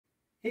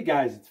Hey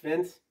guys, it's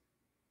Vince.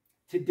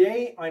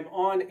 Today I'm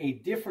on a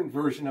different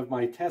version of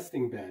my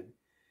testing bed,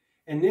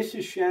 and this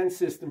is Shan's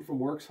system from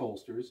Works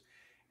Holsters,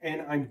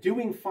 and I'm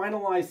doing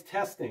finalized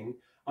testing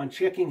on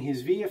checking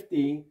his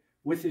VFD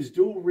with his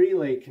dual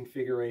relay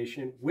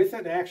configuration with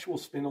an actual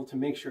spindle to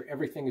make sure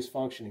everything is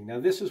functioning. Now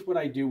this is what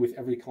I do with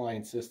every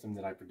client system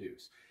that I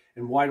produce.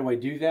 And why do I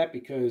do that?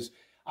 Because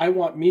I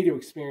want me to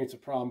experience a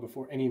problem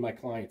before any of my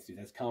clients do.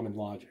 That's common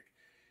logic.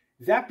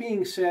 That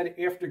being said,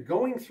 after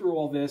going through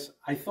all this,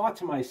 I thought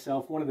to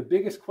myself, one of the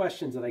biggest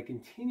questions that I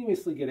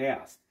continuously get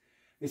asked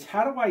is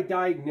how do I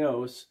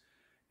diagnose,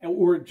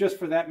 or just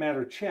for that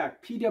matter,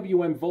 check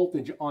PWM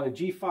voltage on a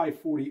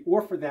G540,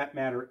 or for that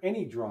matter,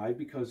 any drive,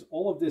 because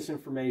all of this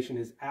information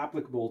is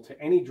applicable to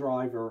any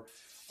driver,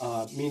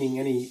 meaning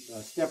any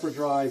stepper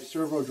drive,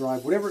 servo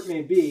drive, whatever it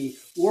may be,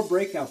 or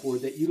breakout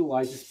board that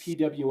utilizes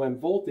PWM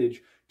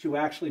voltage to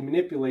actually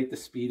manipulate the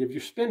speed of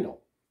your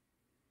spindle.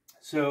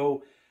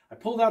 So I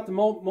pulled out the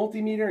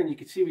multimeter, and you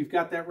can see we've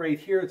got that right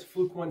here. It's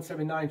Fluke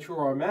 179 True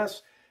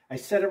RMS. I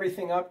set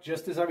everything up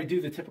just as I would do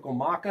the typical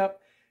mock-up.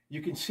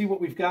 You can see what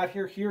we've got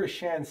here. Here is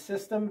Shan's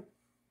system,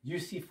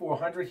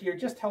 UC400 here,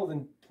 just held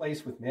in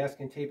place with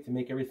masking tape to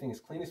make everything as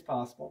clean as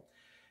possible.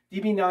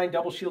 DB9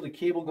 double shielded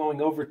cable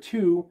going over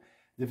to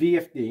the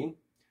VFD,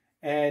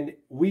 and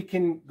we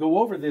can go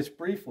over this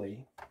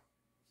briefly.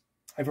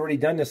 I've already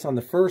done this on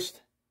the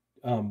first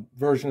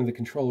version of the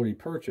controller he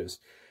purchased.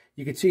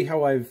 You can see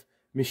how I've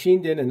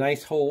machined in a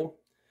nice hole,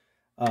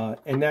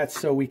 and that's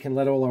so we can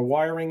let all our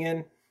wiring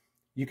in.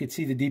 You can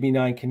see the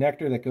DB9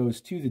 connector that goes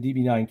to the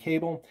DB9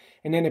 cable,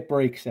 and then it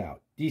breaks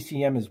out.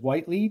 DCM is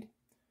white lead,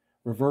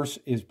 reverse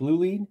is blue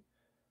lead,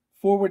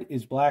 forward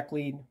is black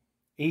lead,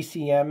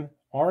 ACM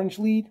orange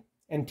lead,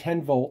 and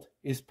 10 volt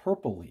is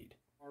purple lead.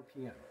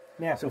 RPM.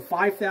 Now, so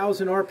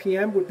 5,000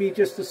 RPM would be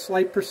just a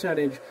slight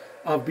percentage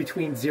of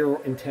between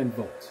 0 and 10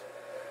 volts.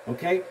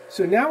 Okay,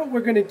 so now what we're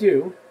going to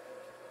do,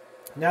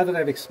 now that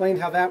I've explained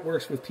how that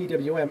works with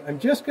PWM, I'm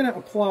just going to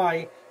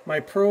apply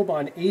my probe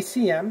on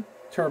ACM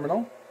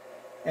terminal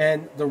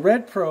and the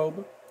red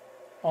probe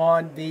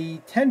on the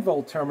 10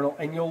 volt terminal,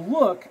 and you'll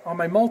look on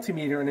my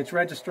multimeter and it's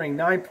registering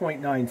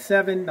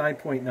 9.97,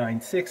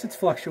 9.96. It's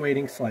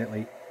fluctuating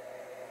slightly.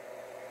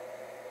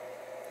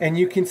 And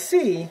you can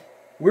see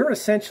we're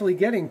essentially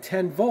getting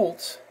 10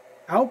 volts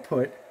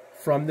output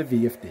from the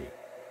VFD.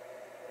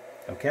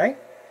 Okay?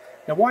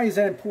 Now why is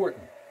that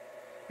important?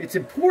 It's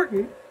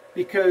important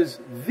because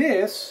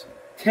this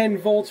 10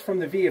 volts from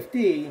the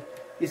VFD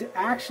is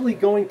actually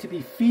going to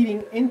be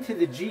feeding into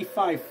the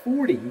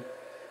G540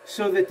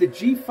 so that the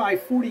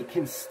G540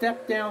 can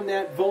step down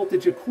that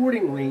voltage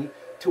accordingly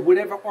to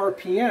whatever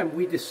RPM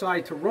we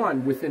decide to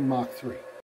run within Mach 3.